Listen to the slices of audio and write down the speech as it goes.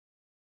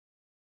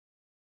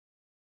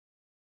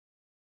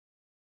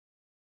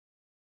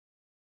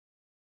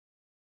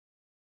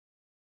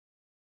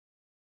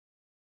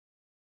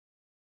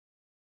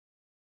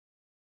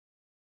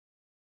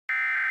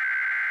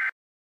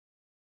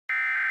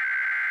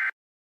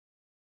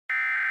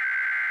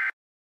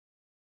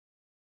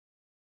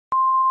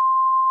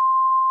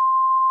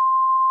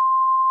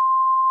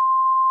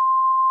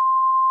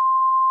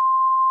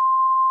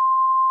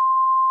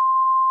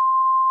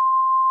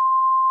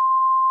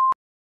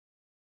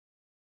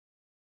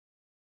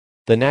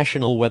The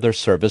National Weather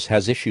Service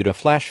has issued a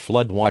flash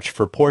flood watch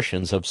for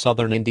portions of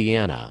southern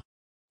Indiana,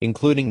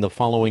 including the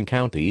following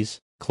counties: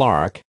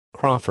 Clark,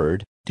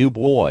 Crawford,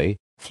 Dubois,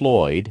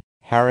 Floyd,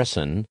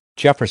 Harrison,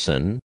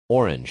 Jefferson,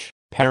 Orange,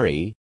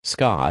 Perry,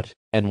 Scott,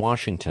 and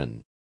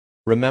Washington.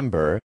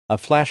 Remember, a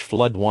flash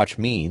flood watch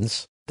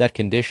means that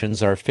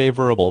conditions are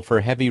favorable for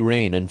heavy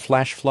rain and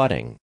flash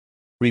flooding.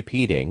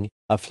 Repeating,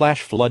 a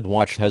flash flood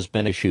watch has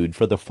been issued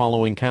for the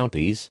following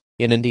counties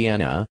in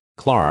Indiana: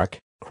 Clark,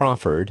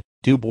 Crawford,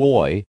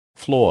 Dubois,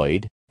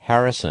 Floyd,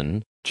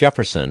 Harrison,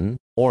 Jefferson,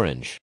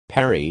 Orange,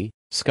 Perry,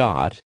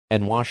 Scott,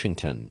 and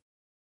Washington.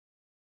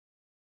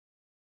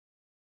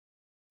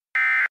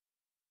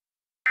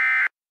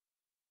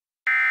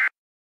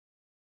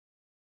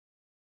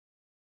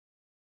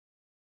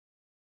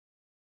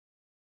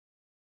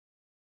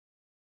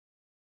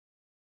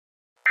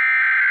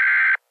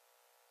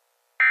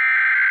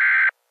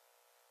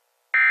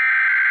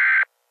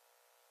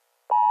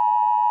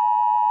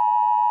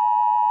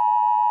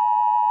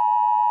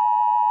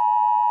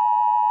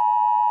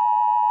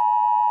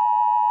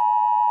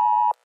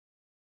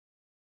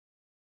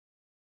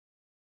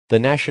 The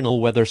National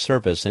Weather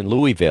Service in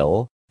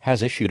Louisville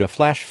has issued a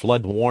flash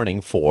flood warning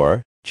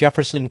for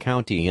Jefferson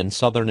County in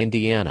southern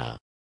Indiana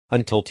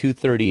until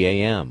 2:30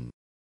 a.m.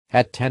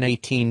 At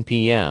 10:18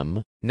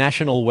 p.m.,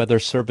 National Weather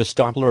Service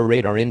Doppler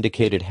radar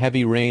indicated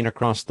heavy rain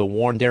across the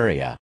warned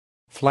area.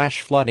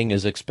 Flash flooding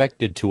is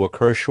expected to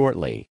occur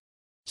shortly.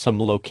 Some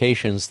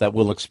locations that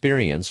will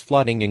experience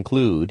flooding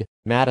include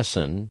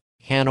Madison,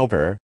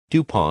 Hanover,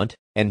 DuPont,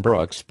 and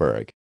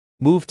Brooksburg.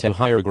 Move to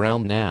higher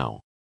ground now.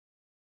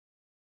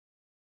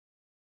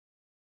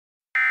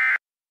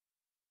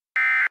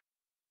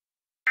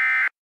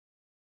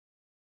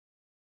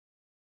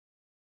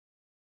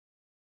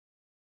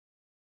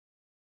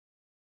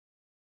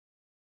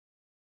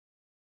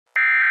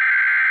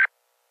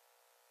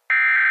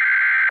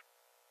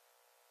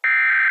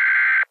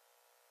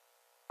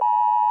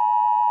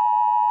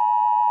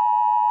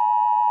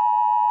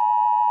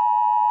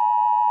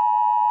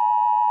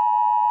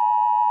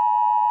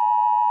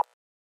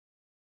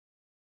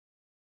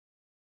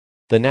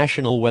 The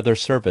National Weather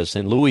Service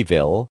in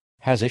Louisville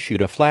has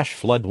issued a flash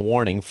flood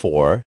warning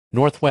for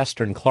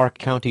northwestern Clark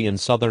County in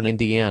southern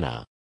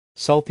Indiana,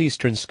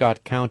 southeastern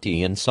Scott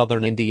County in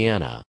southern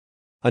Indiana,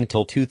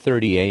 until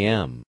 2:30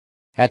 a.m.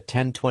 At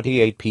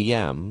 10:28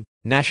 p.m.,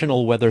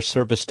 National Weather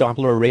Service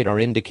Doppler radar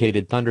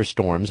indicated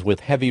thunderstorms with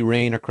heavy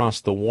rain across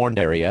the warned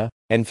area,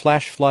 and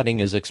flash flooding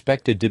is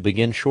expected to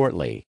begin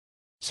shortly.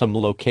 Some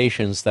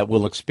locations that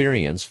will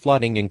experience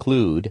flooding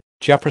include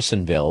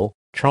Jeffersonville,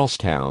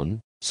 Charlestown,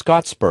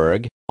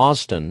 Scottsburg,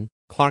 Austin,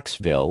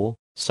 Clarksville,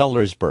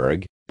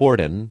 Sellersburg,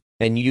 Borden,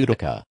 and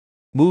Utica.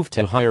 Move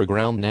to higher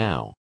ground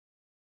now.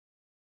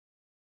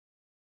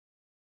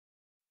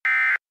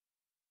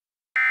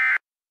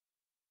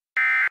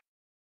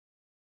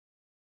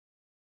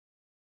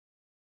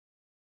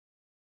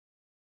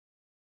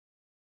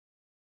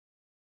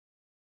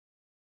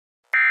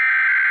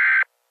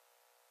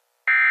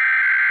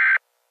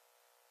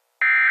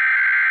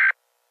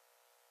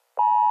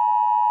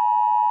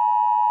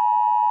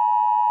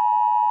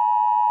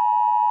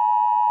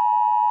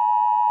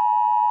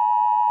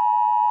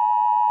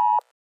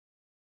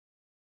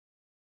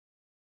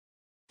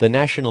 The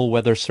National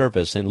Weather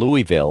Service in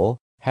Louisville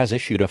has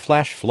issued a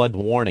flash flood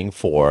warning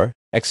for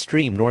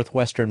extreme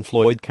northwestern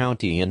Floyd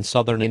County in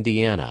southern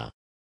Indiana,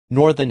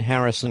 northern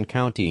Harrison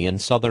County in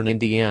southern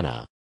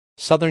Indiana,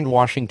 southern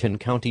Washington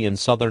County in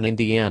southern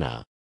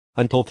Indiana,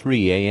 until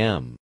 3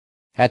 a.m.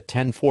 At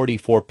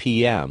 10:44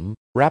 p.m.,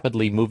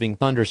 rapidly moving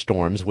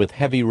thunderstorms with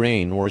heavy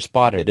rain were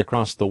spotted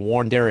across the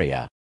warned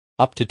area.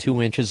 Up to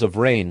 2 inches of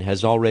rain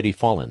has already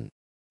fallen.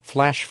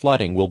 Flash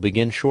flooding will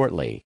begin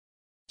shortly.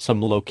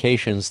 Some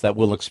locations that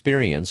will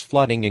experience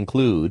flooding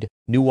include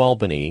New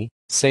Albany,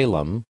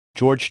 Salem,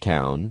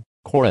 Georgetown,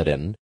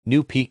 Corydon,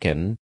 New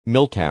Pekin,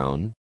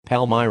 Milltown,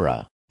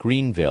 Palmyra,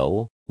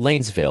 Greenville,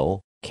 Lanesville,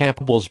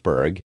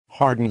 Campbellsburg,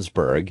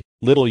 Hardinsburg,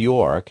 Little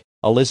York,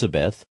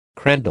 Elizabeth,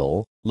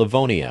 Crandall,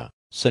 Livonia,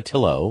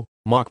 Saltillo,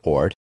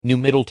 Mockport, New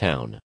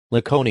Middletown,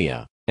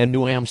 Laconia, and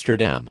New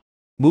Amsterdam.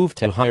 Move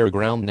to higher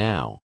ground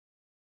now.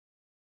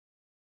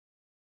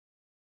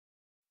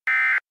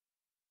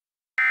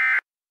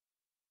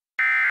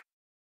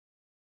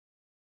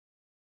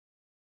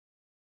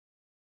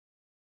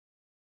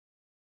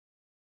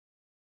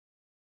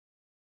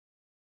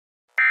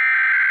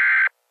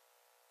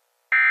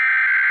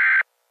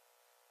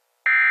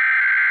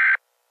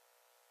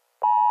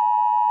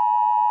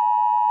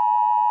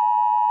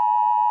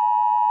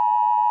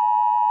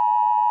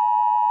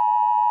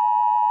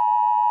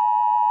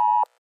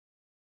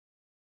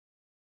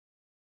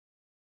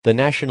 The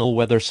National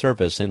Weather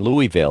Service in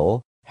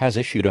Louisville has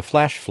issued a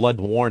flash flood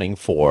warning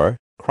for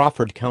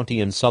Crawford County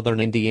in southern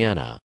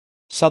Indiana,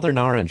 southern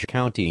Orange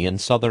County in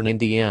southern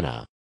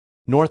Indiana,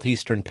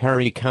 northeastern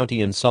Perry County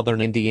in southern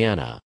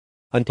Indiana,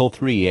 until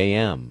 3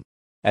 a.m.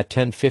 At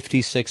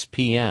 10:56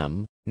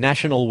 p.m.,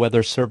 National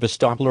Weather Service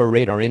Doppler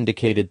radar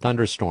indicated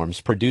thunderstorms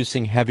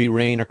producing heavy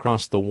rain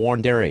across the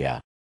warned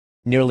area.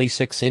 Nearly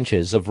 6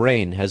 inches of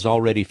rain has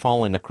already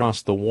fallen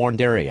across the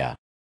warned area.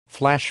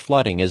 Flash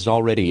flooding is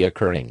already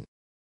occurring.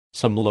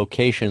 Some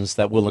locations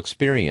that will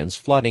experience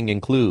flooding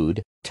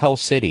include Tell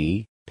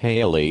City,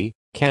 Paoli,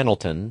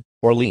 Cannleton,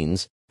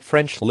 Orleans,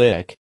 French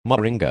Lick,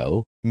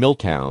 Marengo,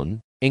 Milltown,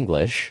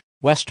 English,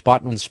 West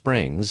Bottom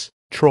Springs,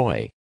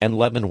 Troy, and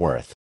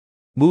Leavenworth.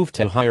 Move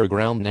to higher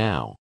ground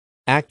now.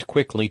 Act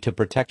quickly to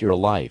protect your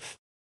life.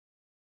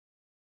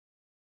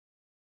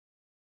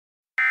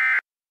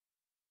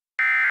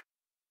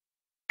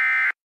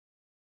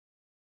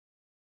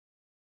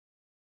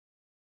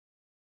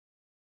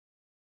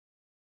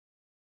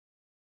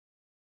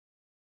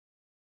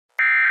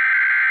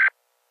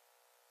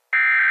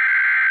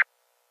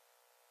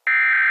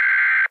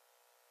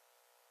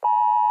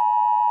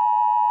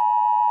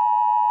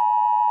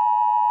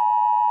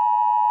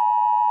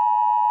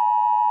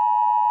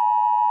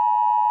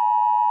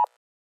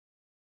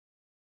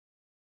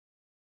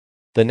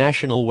 The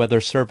National Weather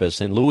Service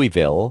in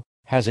Louisville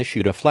has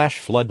issued a flash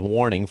flood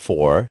warning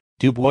for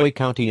Dubois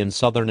County in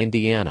southern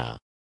Indiana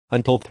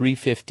until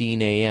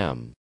 3:15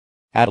 a.m.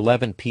 At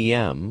 11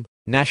 p.m.,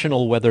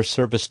 National Weather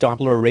Service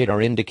Doppler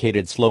radar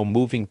indicated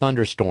slow-moving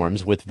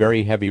thunderstorms with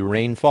very heavy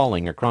rain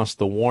falling across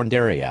the warned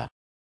area.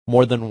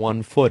 More than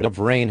 1 foot of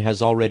rain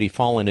has already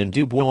fallen in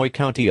Dubois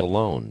County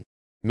alone.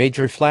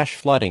 Major flash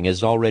flooding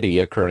is already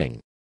occurring.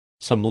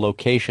 Some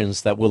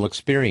locations that will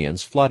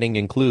experience flooding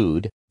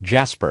include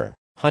Jasper,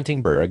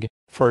 Huntingburg,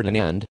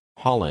 Ferdinand,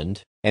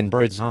 Holland, and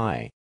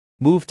Birdseye.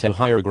 Move to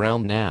higher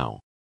ground now.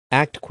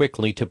 Act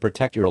quickly to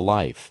protect your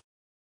life.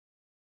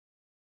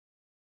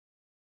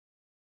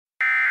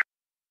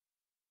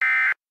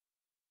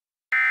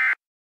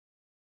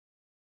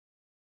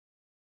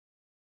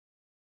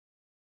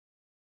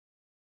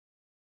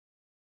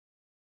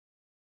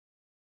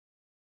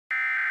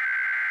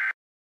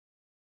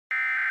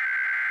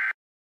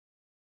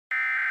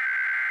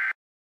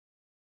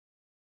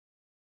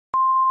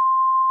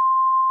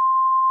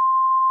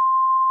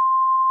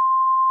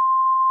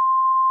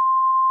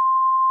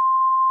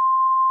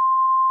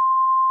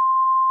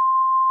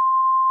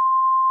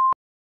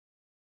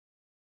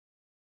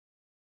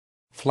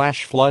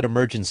 Flash flood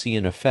emergency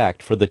in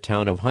effect for the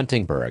town of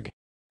Huntingburg.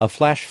 A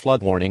flash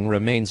flood warning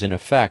remains in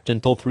effect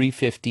until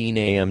 3:15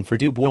 a.m. for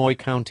Dubois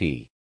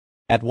County.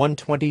 At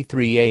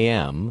 1:23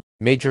 a.m.,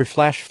 major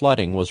flash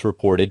flooding was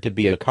reported to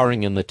be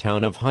occurring in the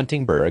town of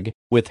Huntingburg,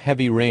 with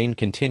heavy rain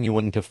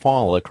continuing to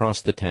fall across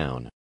the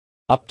town.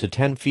 Up to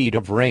 10 feet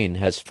of rain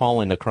has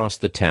fallen across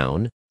the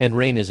town, and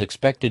rain is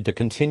expected to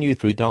continue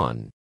through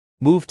dawn.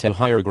 Move to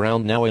higher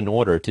ground now in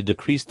order to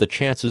decrease the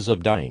chances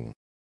of dying.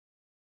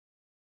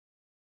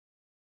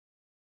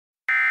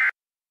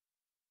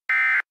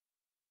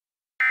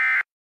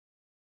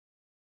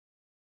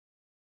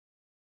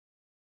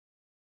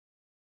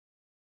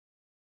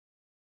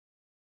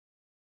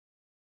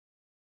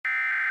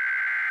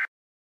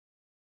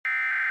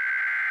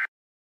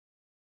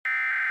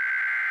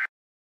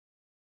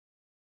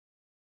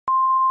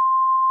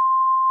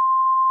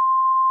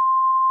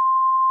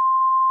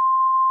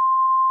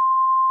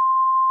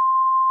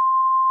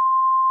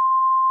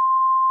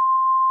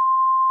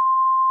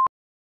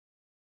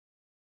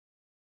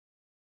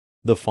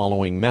 The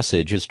following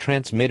message is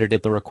transmitted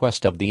at the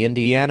request of the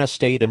Indiana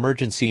State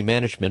Emergency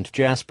Management,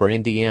 Jasper,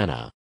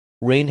 Indiana.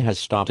 Rain has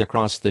stopped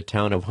across the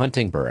town of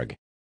Huntingburg.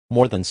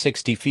 More than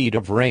 60 feet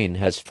of rain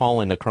has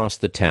fallen across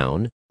the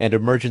town, and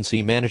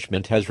emergency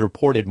management has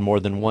reported more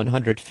than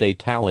 100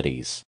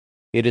 fatalities.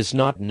 It is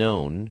not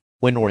known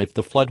when or if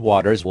the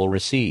floodwaters will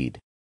recede.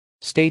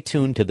 Stay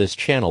tuned to this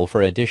channel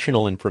for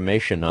additional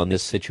information on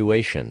this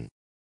situation.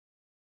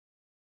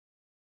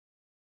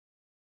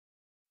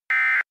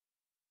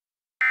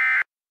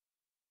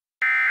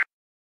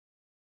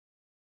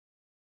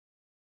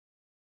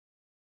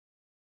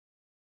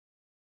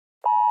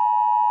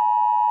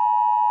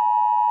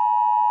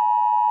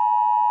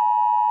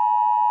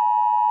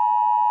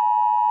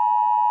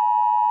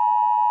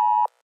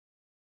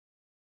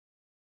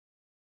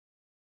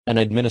 An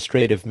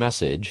administrative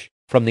message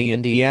from the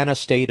Indiana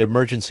State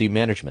Emergency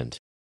Management.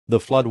 The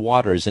flood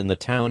waters in the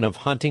town of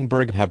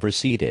Huntingburg have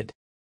receded.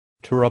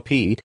 To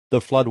repeat,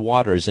 the flood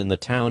waters in the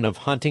town of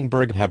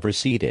Huntingburg have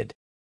receded.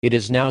 It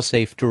is now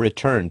safe to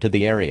return to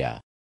the area.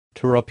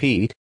 To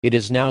repeat, it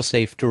is now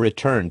safe to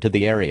return to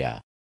the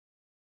area.